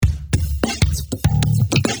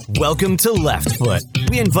Welcome to Left Foot.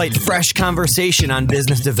 We invite fresh conversation on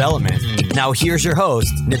business development. Now here's your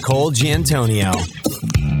host, Nicole Giantonio.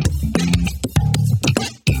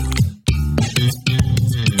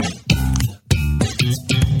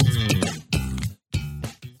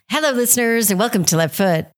 Hello, listeners, and welcome to Left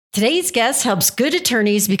Foot. Today's guest helps good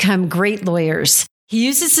attorneys become great lawyers. He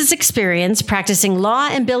uses his experience practicing law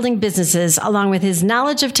and building businesses, along with his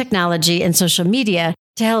knowledge of technology and social media,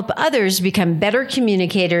 to help others become better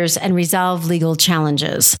communicators and resolve legal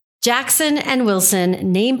challenges. Jackson and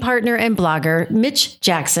Wilson, name partner and blogger, Mitch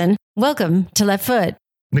Jackson. Welcome to Left Foot.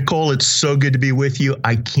 Nicole, it's so good to be with you.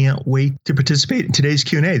 I can't wait to participate in today's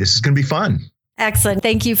Q&A. This is going to be fun. Excellent.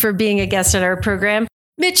 Thank you for being a guest on our program.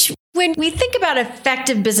 Mitch, when we think about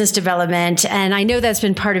effective business development, and I know that's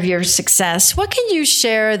been part of your success, what can you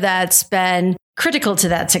share that's been critical to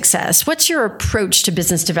that success? What's your approach to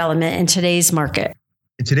business development in today's market?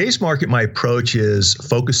 In today's market, my approach is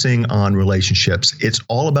focusing on relationships. It's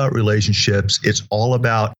all about relationships. It's all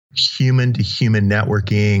about human-to-human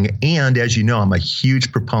networking. And as you know, I'm a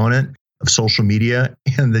huge proponent of social media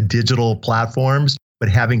and the digital platforms. But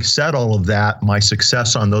having said all of that, my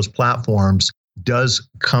success on those platforms does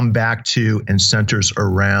come back to and centers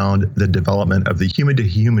around the development of the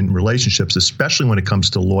human-to-human relationships, especially when it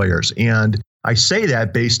comes to lawyers. And I say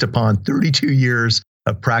that based upon 32 years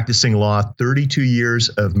of practicing law, 32 years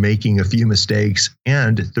of making a few mistakes,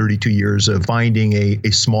 and 32 years of finding a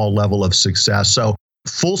small level of success. So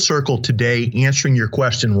full circle today, answering your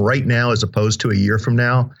question right now as opposed to a year from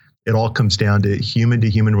now, it all comes down to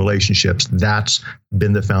human relationships. That's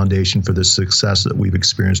been the foundation for the success that we've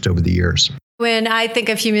experienced over the years. When I think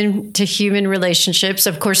of human-to-human relationships,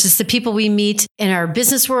 of course, it's the people we meet in our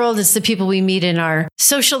business world. It's the people we meet in our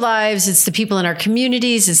social lives. It's the people in our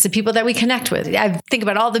communities. It's the people that we connect with. I think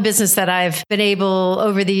about all the business that I've been able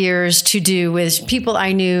over the years to do with people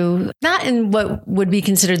I knew, not in what would be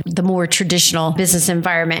considered the more traditional business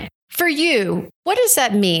environment. For you, what does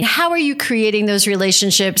that mean? How are you creating those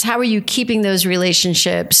relationships? How are you keeping those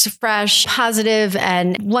relationships fresh, positive,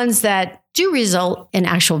 and ones that do result in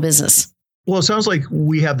actual business? Well, it sounds like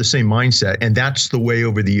we have the same mindset, and that's the way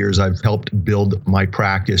over the years I've helped build my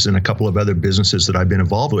practice and a couple of other businesses that I've been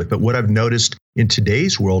involved with. But what I've noticed in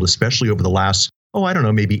today's world, especially over the last,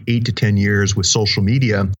 maybe 8 to 10 years with social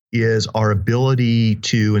media, is our ability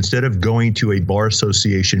to, instead of going to a bar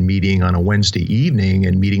association meeting on a Wednesday evening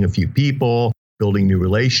and meeting a few people, building new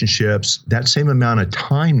relationships, that same amount of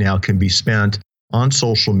time now can be spent on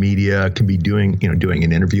social media, can be doing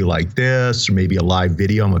an interview like this, or maybe a live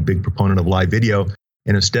video. I'm a big proponent of live video.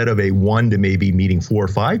 And instead of a one to maybe meeting 4 or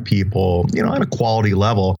 5 people, on a quality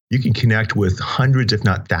level, you can connect with hundreds, if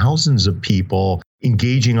not thousands of people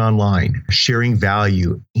engaging online, sharing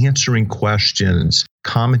value, answering questions,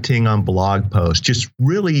 commenting on blog posts, just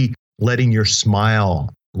really letting your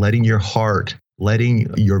smile, letting your heart,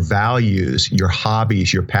 letting your values, your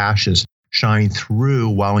hobbies, your passions shine through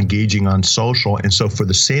while engaging on social. And so for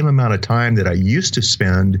the same amount of time that I used to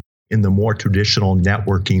spend in the more traditional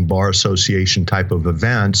networking bar association type of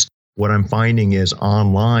events, what I'm finding is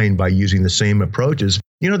online, by using the same approaches,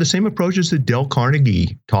 the same approaches that Dale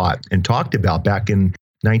Carnegie taught and talked about back in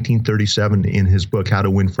 1937 in his book, How to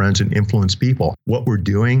Win Friends and Influence People. What we're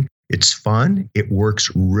doing, it's fun. It works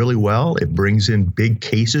really well. It brings in big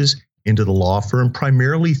cases into the law firm,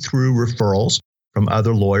 primarily through referrals from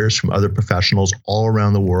other lawyers, from other professionals all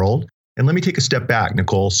around the world. And let me take a step back,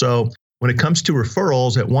 Nicole. So when it comes to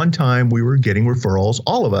referrals, at one time we were getting referrals,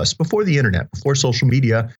 all of us, before the internet, before social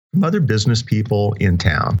media, from other business people in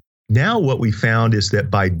town. Now what we found is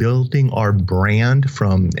that by building our brand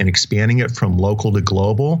and expanding it from local to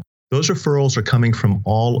global, those referrals are coming from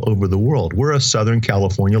all over the world. We're a Southern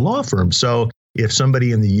California law firm. So if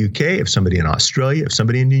somebody in the UK, if somebody in Australia, if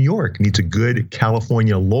somebody in New York needs a good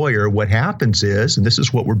California lawyer, what happens is, and this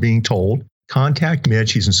is what we're being told, contact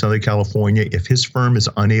Mitch. He's in Southern California. If his firm is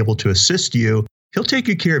unable to assist you, he'll take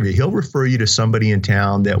good care of you. He'll refer you to somebody in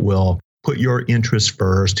town that will put your interests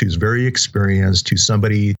first, who's very experienced, who's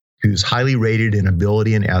somebody who's highly rated in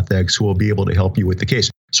ability and ethics, who will be able to help you with the case.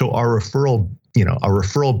 So our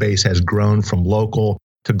referral base has grown from local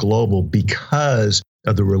to global because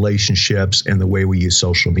of the relationships and the way we use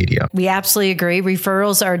social media. We absolutely agree.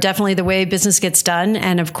 Referrals are definitely the way business gets done.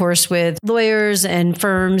 And of course, with lawyers and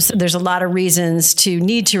firms, there's a lot of reasons to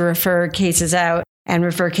need to refer cases out and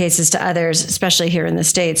refer cases to others, especially here in the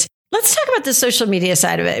States. Let's talk about the social media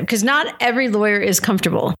side of it, because not every lawyer is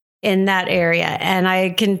comfortable in that area. And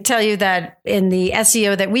I can tell you that in the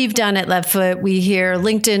SEO that we've done at Leftfoot, we hear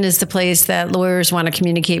LinkedIn is the place that lawyers want to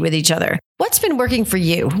communicate with each other. What's been working for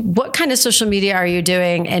you? What kind of social media are you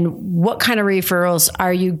doing? And what kind of referrals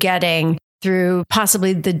are you getting through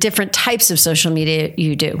possibly the different types of social media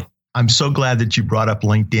you do? I'm so glad that you brought up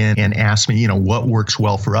LinkedIn and asked me, what works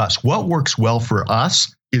well for us? What works well for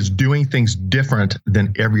us is doing things different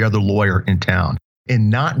than every other lawyer in town and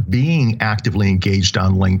not being actively engaged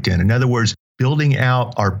on LinkedIn. In other words, building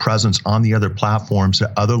out our presence on the other platforms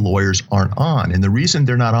that other lawyers aren't on. And the reason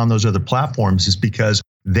they're not on those other platforms is because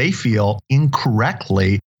they feel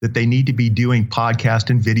incorrectly that they need to be doing podcasts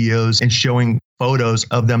and videos and showing photos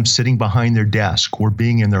of them sitting behind their desk or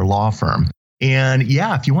being in their law firm. And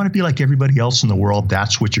yeah, if you want to be like everybody else in the world,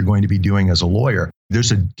 that's what you're going to be doing as a lawyer.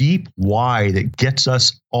 There's a deep why that gets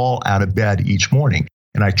us all out of bed each morning.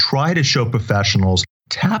 And I try to show professionals,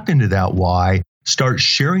 tap into that why, start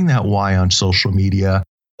sharing that why on social media,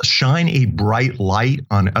 shine a bright light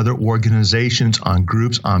on other organizations, on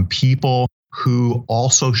groups, on people who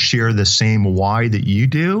also share the same why that you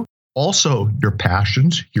do. Also, your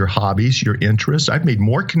passions, your hobbies, your interests. I've made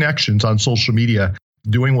more connections on social media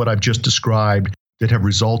doing what I've just described that have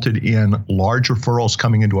resulted in large referrals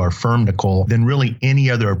coming into our firm, Nicole, than really any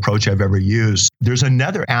other approach I've ever used. There's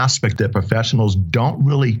another aspect that professionals don't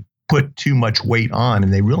really put too much weight on,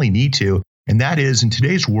 and they really need to. And that is, in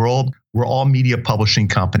today's world, we're all media publishing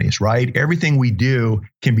companies, right? Everything we do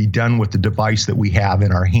can be done with the device that we have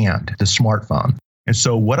in our hand, the smartphone. And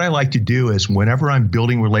so what I like to do is whenever I'm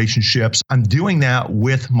building relationships, I'm doing that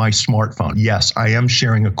with my smartphone. Yes, I am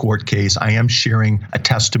sharing a court case. I am sharing a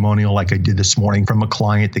testimonial like I did this morning from a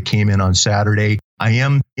client that came in on Saturday. I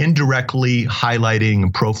am indirectly highlighting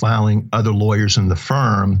and profiling other lawyers in the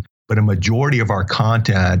firm, but a majority of our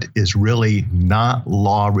content is really not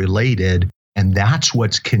law related. And that's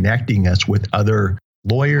what's connecting us with other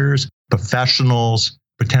lawyers, professionals,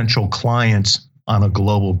 potential clients on a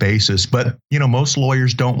global basis. But, most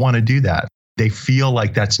lawyers don't want to do that. They feel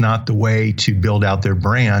like that's not the way to build out their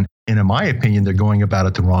brand. And in my opinion, they're going about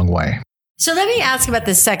it the wrong way. So let me ask about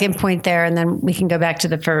the second point there, and then we can go back to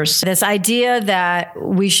the first. This idea that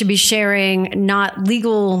we should be sharing not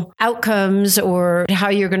legal outcomes or how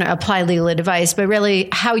you're going to apply legal advice, but really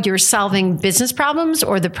how you're solving business problems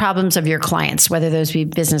or the problems of your clients, whether those be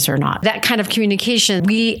business or not. That kind of communication,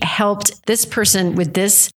 we helped this person with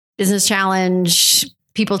this business challenge,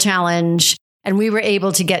 people challenge, and we were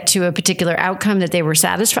able to get to a particular outcome that they were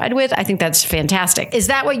satisfied with. I think that's fantastic. Is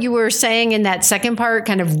that what you were saying in that second part,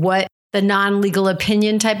 kind of what the non-legal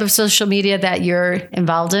opinion type of social media that you're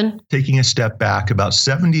involved in? Taking a step back, about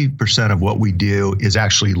 70% of what we do is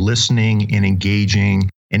actually listening and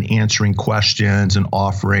engaging and answering questions and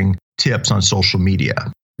offering tips on social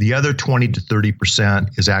media. The other 20 to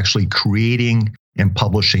 30% is actually creating and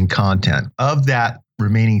publishing content. Of that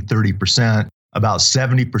remaining 30%, about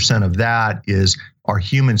 70% of that is our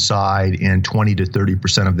human side, and 20 to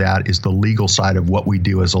 30% of that is the legal side of what we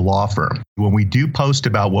do as a law firm. When we do post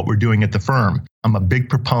about what we're doing at the firm, I'm a big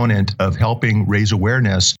proponent of helping raise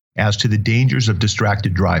awareness as to the dangers of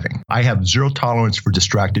distracted driving. I have zero tolerance for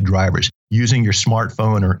distracted drivers using your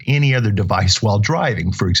smartphone or any other device while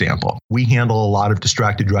driving, for example. We handle a lot of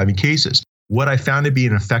distracted driving cases. What I found to be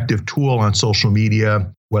an effective tool on social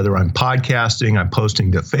media, whether I'm podcasting, I'm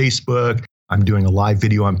posting to Facebook, I'm doing a live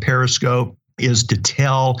video on Periscope, is to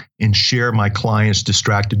tell and share my clients'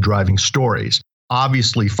 distracted driving stories.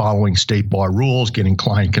 Obviously, following state bar rules, getting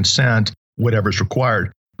client consent, whatever's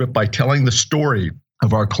required. But by telling the story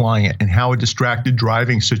of our client and how a distracted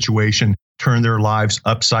driving situation turned their lives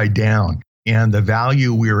upside down, and the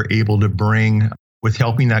value we were able to bring with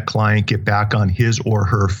helping that client get back on his or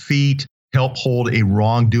her feet, help hold a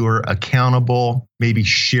wrongdoer accountable, maybe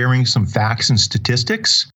sharing some facts and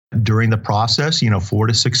statistics. During the process, 4,000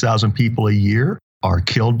 to 6,000 people a year are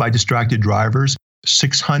killed by distracted drivers.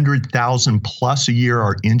 600,000 plus a year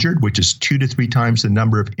are injured, which is 2 to 3 times the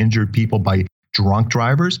number of injured people by drunk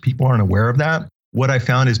drivers. People aren't aware of that. What I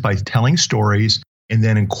found is by telling stories and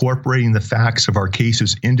then incorporating the facts of our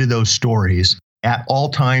cases into those stories at all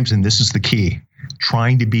times, and this is the key,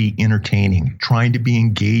 trying to be entertaining, trying to be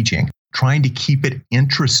engaging, trying to keep it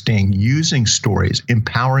interesting, using stories,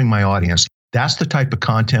 empowering my audience. That's the type of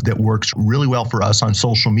content that works really well for us on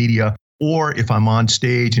social media. Or if I'm on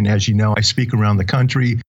stage, and as you know, I speak around the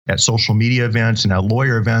country at social media events and at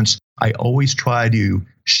lawyer events, I always try to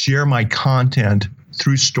share my content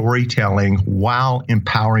through storytelling while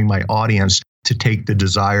empowering my audience to take the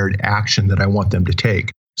desired action that I want them to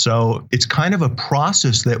take. So it's kind of a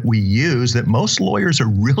process that we use that most lawyers are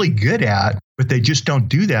really good at, but they just don't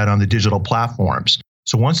do that on the digital platforms.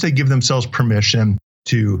 So once they give themselves permission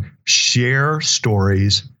to share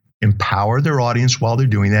stories, empower their audience while they're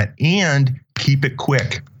doing that, and keep it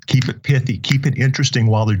quick, keep it pithy, keep it interesting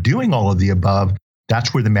while they're doing all of the above,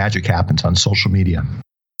 that's where the magic happens on social media.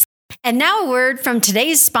 And now a word from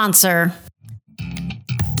today's sponsor.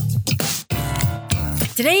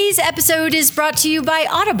 Today's episode is brought to you by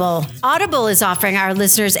Audible. Audible is offering our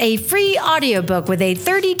listeners a free audiobook with a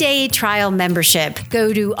 30-day trial membership.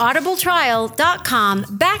 Go to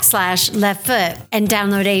audibletrial.com/leftfoot and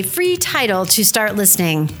download a free title to start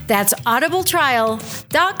listening. That's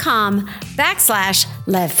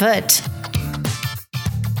audibletrial.com/leftfoot.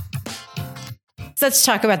 Let's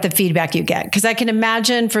talk about the feedback you get, because I can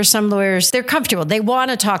imagine for some lawyers, they're comfortable. They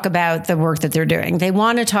want to talk about the work that they're doing. They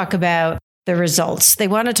want to talk about the results. They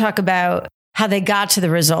want to talk about how they got to the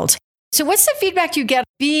result. So what's the feedback you get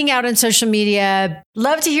being out on social media?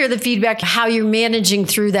 Love to hear the feedback, how you're managing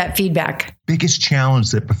through that feedback. Biggest challenge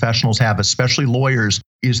that professionals have, especially lawyers,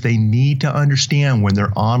 is they need to understand when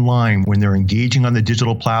they're online, when they're engaging on the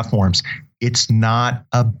digital platforms, it's not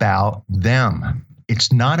about them.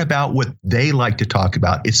 It's not about what they like to talk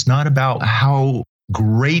about. It's not about how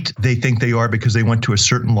great they think they are because they went to a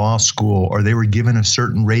certain law school or they were given a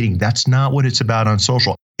certain rating. That's not what it's about on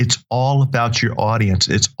social. It's all about your audience.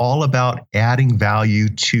 It's all about adding value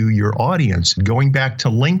to your audience. Going back to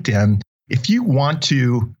LinkedIn, if you want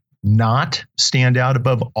to not stand out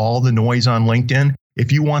above all the noise on LinkedIn,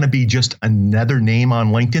 if you want to be just another name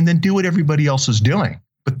on LinkedIn, then do what everybody else is doing.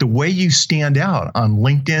 But the way you stand out on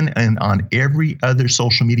LinkedIn and on every other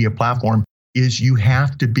social media platform is you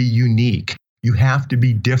have to be unique. You have to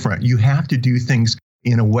be different. You have to do things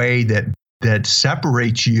in a way that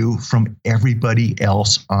separates you from everybody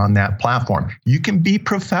else on that platform. You can be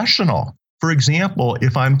professional. For example,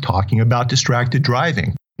 if I'm talking about distracted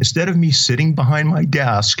driving, instead of me sitting behind my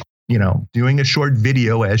desk, doing a short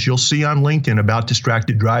video, as you'll see on LinkedIn about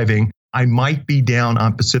distracted driving, I might be down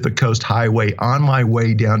on Pacific Coast Highway on my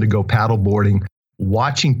way down to go paddleboarding,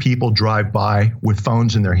 watching people drive by with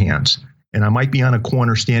phones in their hands. And I might be on a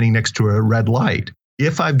corner standing next to a red light.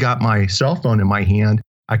 If I've got my cell phone in my hand,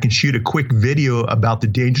 I can shoot a quick video about the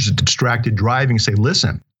dangers of distracted driving and say,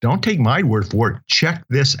 listen, don't take my word for it. Check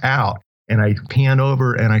this out. And I pan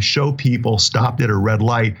over and I show people stopped at a red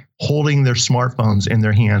light, holding their smartphones in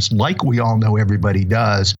their hands, like we all know everybody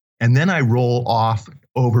does. And then I roll off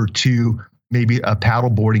over to maybe a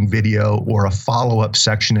paddleboarding video or a follow-up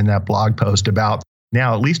section in that blog post about,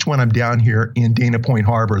 now, at least when I'm down here in Dana Point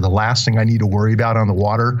Harbor, the last thing I need to worry about on the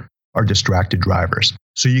water are distracted drivers.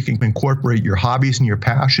 So you can incorporate your hobbies and your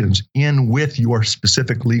passions in with your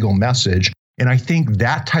specific legal message. And I think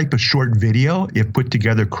that type of short video, if put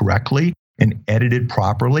together correctly and edited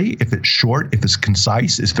properly, if it's short, if it's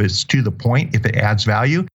concise, if it's to the point, if it adds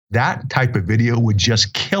value, that type of video would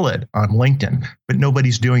just kill it on LinkedIn, but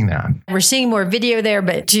nobody's doing that. We're seeing more video there,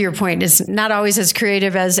 but to your point, it's not always as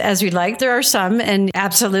creative as we'd like. There are some, and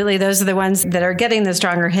absolutely those are the ones that are getting the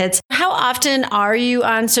stronger hits. How often are you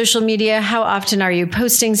on social media? How often are you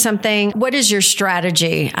posting something? What is your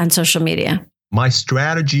strategy on social media? My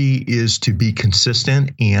strategy is to be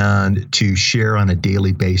consistent and to share on a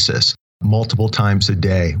daily basis. Multiple times a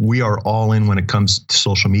day. We are all in when it comes to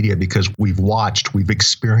social media because we've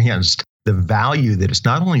experienced the value that it's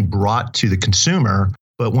not only brought to the consumer,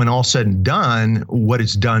 but when all said and done, what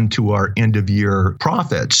it's done to our end of year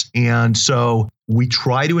profits. And so we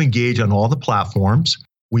try to engage on all the platforms.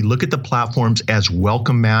 We look at the platforms as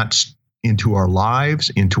welcome mats into our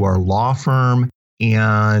lives, into our law firm.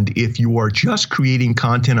 And if you are just creating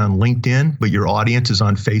content on LinkedIn, but your audience is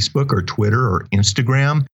on Facebook or Twitter or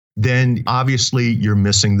Instagram, then obviously you're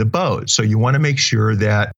missing the boat. So you want to make sure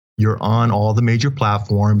that you're on all the major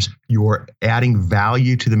platforms, you're adding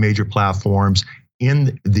value to the major platforms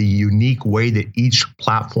in the unique way that each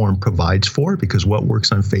platform provides for, because what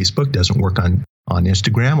works on Facebook doesn't work on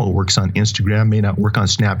Instagram. What works on Instagram may not work on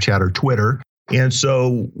Snapchat or Twitter. And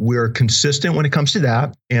so we're consistent when it comes to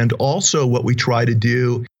that. And also what we try to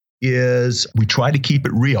do is we try to keep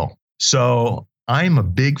it real. So I'm a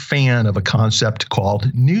big fan of a concept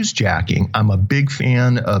called newsjacking. I'm a big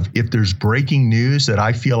fan of if there's breaking news that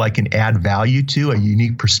I feel I can add value to, a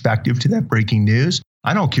unique perspective to that breaking news.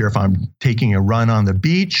 I don't care if I'm taking a run on the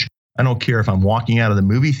beach. I don't care if I'm walking out of the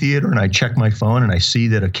movie theater and I check my phone and I see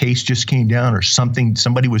that a case just came down or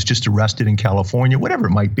somebody was just arrested in California, whatever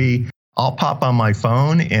it might be. I'll pop on my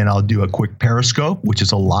phone and I'll do a quick Periscope, which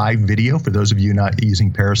is a live video for those of you not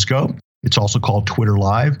using Periscope. It's also called Twitter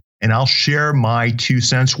Live. And I'll share my 2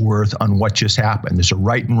 cents worth on what just happened. There's a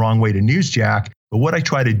right and wrong way to newsjack, but what I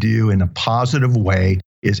try to do in a positive way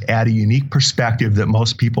is add a unique perspective that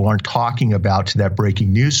most people aren't talking about to that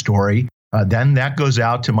breaking news story. Then that goes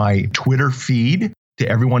out to my Twitter feed, to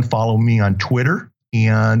everyone follow me on Twitter.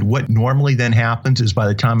 And what normally then happens is by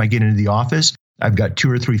the time I get into the office, I've got 2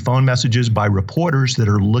 or 3 phone messages by reporters that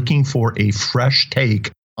are looking for a fresh take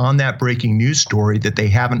on that breaking news story that they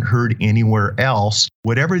haven't heard anywhere else.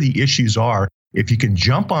 Whatever the issues are, if you can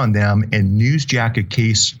jump on them and newsjack a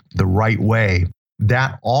case the right way,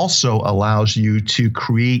 that also allows you to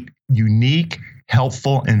create unique,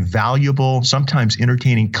 helpful, and valuable, sometimes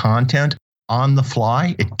entertaining content on the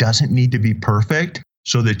fly. It doesn't need to be perfect,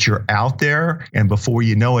 so that you're out there, and before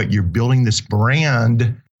you know it, you're building this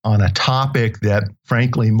brand on a topic that,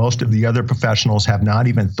 frankly, most of the other professionals have not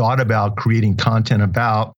even thought about creating content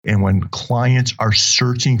about. And when clients are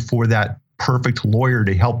searching for that perfect lawyer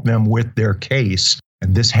to help them with their case,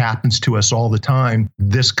 and this happens to us all the time,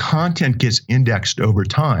 this content gets indexed over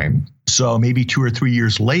time. So maybe 2 or 3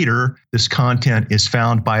 years later, this content is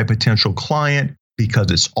found by a potential client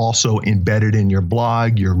because it's also embedded in your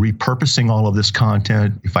blog. You're repurposing all of this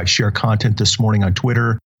content. If I share content this morning on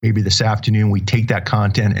Twitter, maybe this afternoon we take that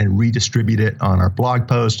content and redistribute it on our blog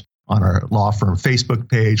post, on our law firm Facebook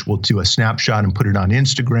page. We'll do a snapshot and put it on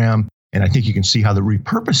Instagram. And I think you can see how the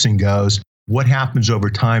repurposing goes. What happens over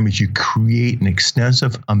time is you create an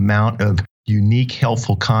extensive amount of unique,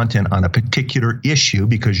 helpful content on a particular issue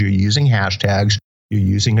because you're using hashtags, you're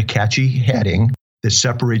using a catchy heading that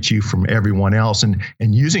separates you from everyone else. And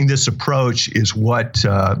using this approach is what,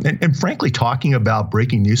 and frankly, talking about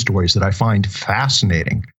breaking news stories that I find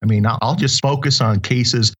fascinating. I mean, I'll just focus on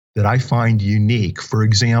cases that I find unique. For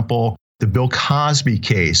example, the Bill Cosby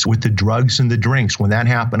case with the drugs and the drinks. When that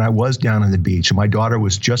happened, I was down on the beach and my daughter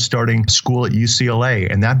was just starting school at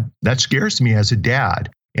UCLA. And that scares me as a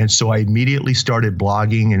dad. And so I immediately started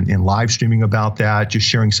blogging and live streaming about that, just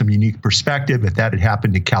sharing some unique perspective. If that had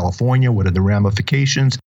happened in California, what are the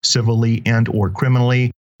ramifications, civilly and or criminally?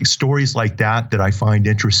 Stories like that I find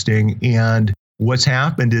interesting. And what's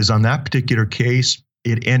happened is on that particular case,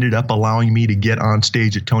 it ended up allowing me to get on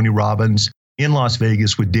stage at Tony Robbins in Las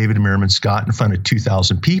Vegas with David Meerman Scott in front of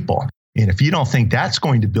 2,000 people. And if you don't think that's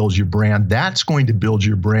going to build your brand, that's going to build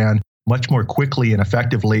your brand much more quickly and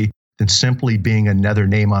effectively than simply being another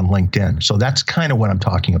name on LinkedIn. So that's kind of what I'm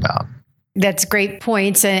talking about. That's great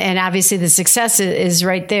points. And obviously the success is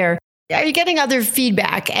right there. Are you getting other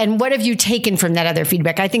feedback? And what have you taken from that other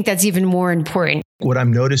feedback? I think that's even more important. What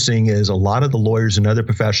I'm noticing is a lot of the lawyers and other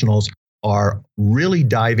professionals are really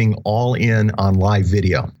diving all in on live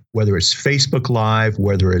video, whether it's Facebook Live,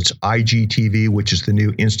 whether it's IGTV, which is the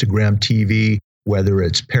new Instagram TV, whether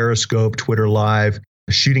it's Periscope, Twitter Live,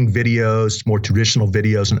 shooting videos, more traditional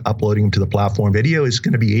videos, and uploading them to the platform. Video is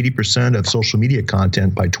going to be 80% of social media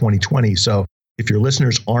content by 2020. So if your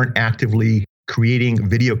listeners aren't actively creating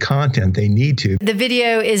video content, they need to. The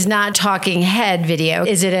video is not talking head video.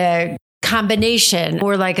 Is it a combination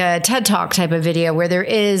or like a TED Talk type of video where there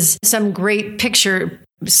is some great picture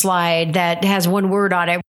slide that has one word on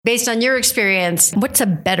it? Based on your experience, what's a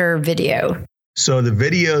better video? So the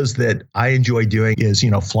videos that I enjoy doing is,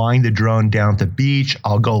 flying the drone down the beach.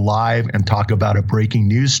 I'll go live and talk about a breaking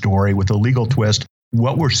news story with a legal twist.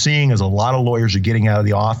 What we're seeing is a lot of lawyers are getting out of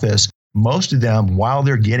the office. Most of them, while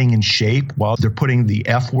they're getting in shape, while they're putting the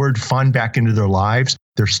F word fun back into their lives,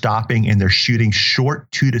 they're stopping and they're shooting short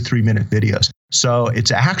 2 to 3 minute videos. So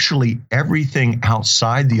it's actually everything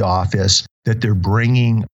outside the office that they're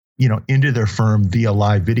bringing into their firm via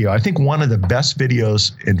live video. I think one of the best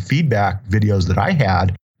videos and feedback videos that I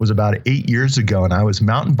had was about 8 years ago. And I was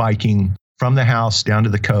mountain biking from the house down to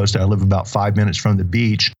the coast. I live about 5 minutes from the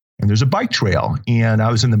beach and there's a bike trail. And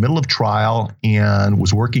I was in the middle of trial and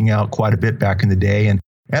was working out quite a bit back in the day. And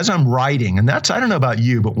as I'm riding, and I don't know about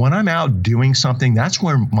you, but when I'm out doing something, that's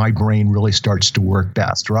where my brain really starts to work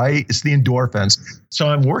best, right? It's the endorphins. So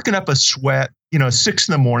I'm working up a sweat, 6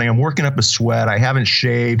 in the morning, I'm working up a sweat. I haven't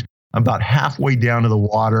shaved. I'm about halfway down to the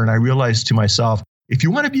water. And I realized to myself, if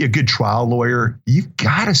you want to be a good trial lawyer, you've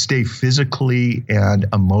got to stay physically and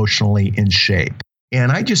emotionally in shape.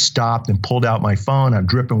 And I just stopped and pulled out my phone. I'm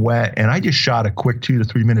dripping wet. And I just shot a quick 2 to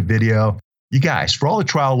 3 minute video. You guys, for all the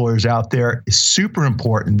trial lawyers out there, it's super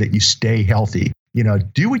important that you stay healthy.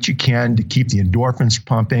 Do what you can to keep the endorphins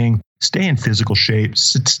pumping, stay in physical shape,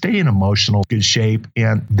 stay in emotional good shape.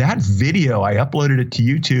 And that video, I uploaded it to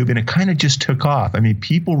YouTube and it kind of just took off. I mean,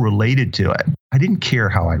 people related to it. I didn't care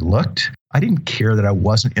how I looked. I didn't care that I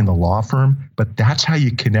wasn't in the law firm, but that's how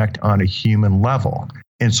you connect on a human level.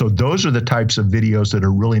 And so those are the types of videos that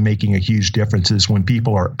are really making a huge difference is when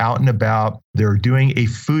people are out and about, they're doing a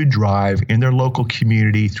food drive in their local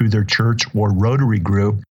community through their church or Rotary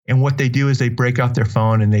group. And what they do is they break out their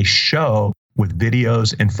phone and they show with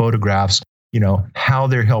videos and photographs, how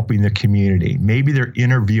they're helping the community. Maybe they're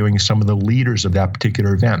interviewing some of the leaders of that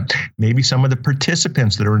particular event. Maybe some of the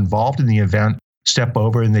participants that are involved in the event step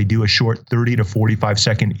over and they do a short 30 to 45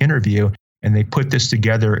 second interview, and they put this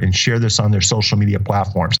together and share this on their social media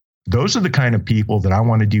platforms. Those are the kind of people that I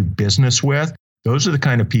want to do business with. Those are the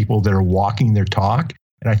kind of people that are walking their talk.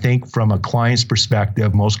 And I think from a client's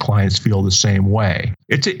perspective, most clients feel the same way.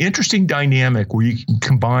 It's an interesting dynamic where you can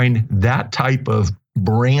combine that type of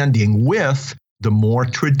branding with the more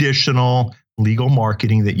traditional legal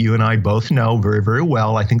marketing that you and I both know very, very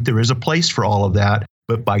well. I think there is a place for all of that.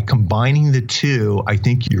 But by combining the two, I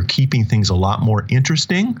think you're keeping things a lot more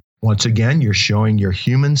interesting. Once again, you're showing your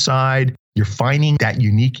human side. You're finding that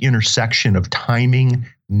unique intersection of timing,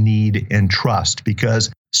 need, and trust,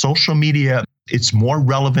 because social media, it's more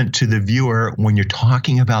relevant to the viewer when you're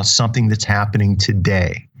talking about something that's happening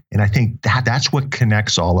today. And I think that's what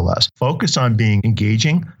connects all of us. Focus on being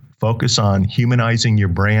engaging, focus on humanizing your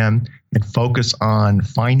brand, and focus on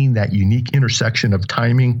finding that unique intersection of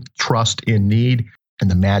timing, trust, and need. And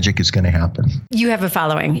the magic is going to happen. You have a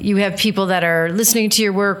following. You have people that are listening to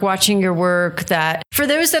your work, watching your work, that for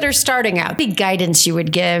those that are starting out, the guidance you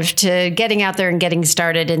would give to getting out there and getting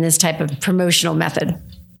started in this type of promotional method.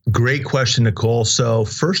 Great question, Nicole. So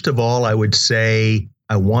first of all, I would say,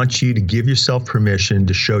 I want you to give yourself permission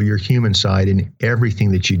to show your human side in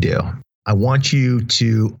everything that you do. I want you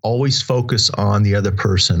to always focus on the other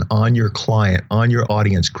person, on your client, on your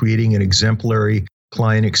audience, creating an exemplary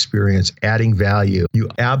client experience, adding value. You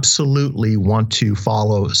absolutely want to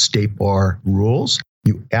follow State Bar rules.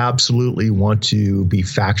 You absolutely want to be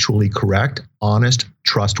factually correct, honest,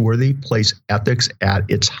 trustworthy, place ethics at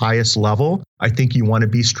its highest level. I think you want to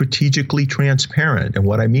be strategically transparent. And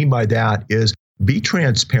what I mean by that is be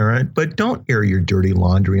transparent, but don't air your dirty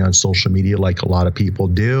laundry on social media like a lot of people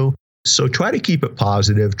do. So try to keep it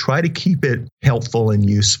positive, try to keep it helpful and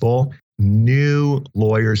useful. New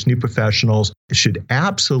lawyers, new professionals should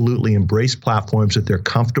absolutely embrace platforms that they're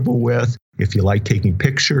comfortable with. If you like taking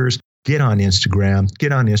pictures, get on Instagram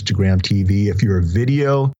TV. If you're a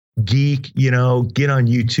video geek, get on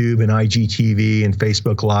YouTube and IGTV and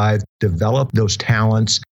Facebook Live, develop those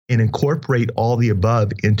talents and incorporate all the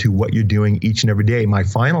above into what you're doing each and every day. My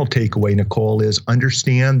final takeaway, Nicole, is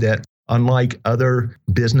understand that unlike other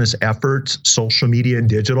business efforts, social media and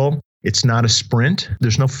digital, it's not a sprint.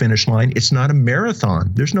 There's no finish line. It's not a marathon.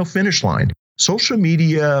 There's no finish line. Social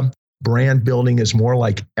media brand building is more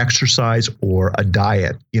like exercise or a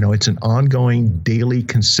diet. It's an ongoing, daily,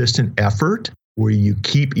 consistent effort where you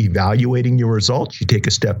keep evaluating your results. You take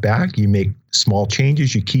a step back, you make small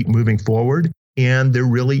changes, you keep moving forward, and there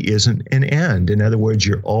really isn't an end. In other words,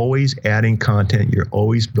 you're always adding content. You're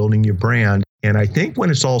always building your brand. And I think when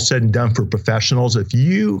it's all said and done for professionals, if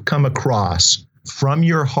you come across from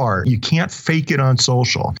your heart, you can't fake it on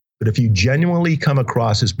social. But if you genuinely come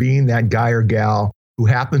across as being that guy or gal who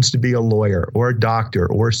happens to be a lawyer or a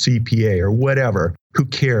doctor or a CPA or whatever, who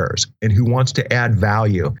cares and who wants to add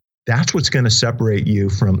value, that's what's going to separate you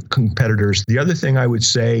from competitors. The other thing I would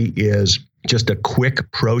say is just a quick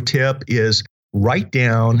pro tip is write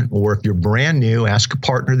down, or if you're brand new, ask a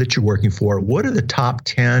partner that you're working for, what are the top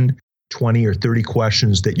 10, 20, or 30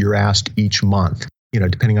 questions that you're asked each month?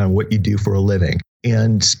 Depending on what you do for a living,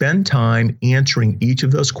 and spend time answering each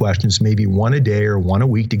of those questions, maybe one a day or one a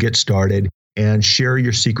week to get started, and share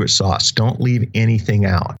your secret sauce. Don't leave anything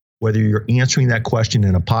out. Whether you're answering that question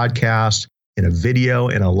in a podcast, in a video,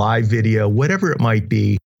 in a live video, whatever it might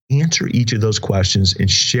be, answer each of those questions and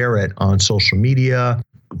share it on social media,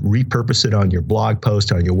 repurpose it on your blog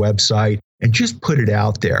post, on your website, and just put it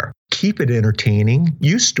out there. Keep it entertaining.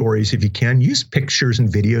 Use stories if you can. Use pictures and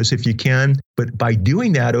videos if you can. But by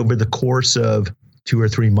doing that over the course of 2 or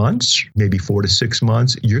 3 months, maybe 4 to 6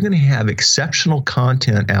 months, you're going to have exceptional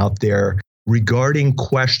content out there regarding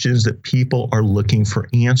questions that people are looking for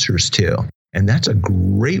answers to. And that's a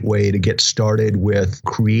great way to get started with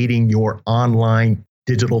creating your online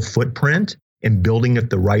digital footprint and building it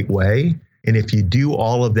the right way. And if you do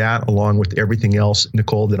all of that along with everything else,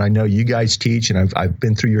 Nicole, that I know you guys teach, and I've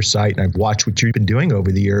been through your site and I've watched what you've been doing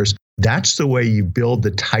over the years, that's the way you build the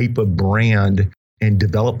type of brand and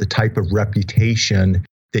develop the type of reputation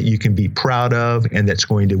that you can be proud of and that's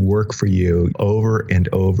going to work for you over and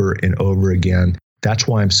over and over again. That's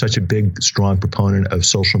why I'm such a big, strong proponent of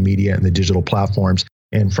social media and the digital platforms.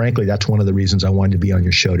 And frankly, that's one of the reasons I wanted to be on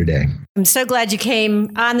your show today. I'm so glad you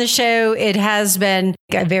came on the show. It has been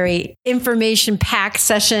a very information-packed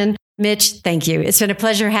session. Mitch, thank you. It's been a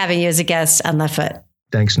pleasure having you as a guest on Left Foot.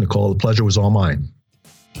 Thanks, Nicole. The pleasure was all mine.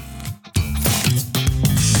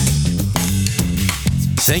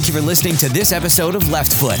 Thank you for listening to this episode of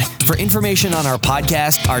Left Foot. For information on our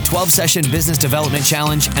podcast, our 12-session business development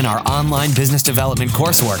challenge, and our online business development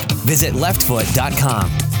coursework, visit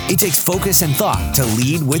leftfoot.com. It takes focus and thought to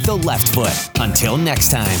lead with the left foot. Until next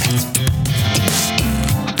time.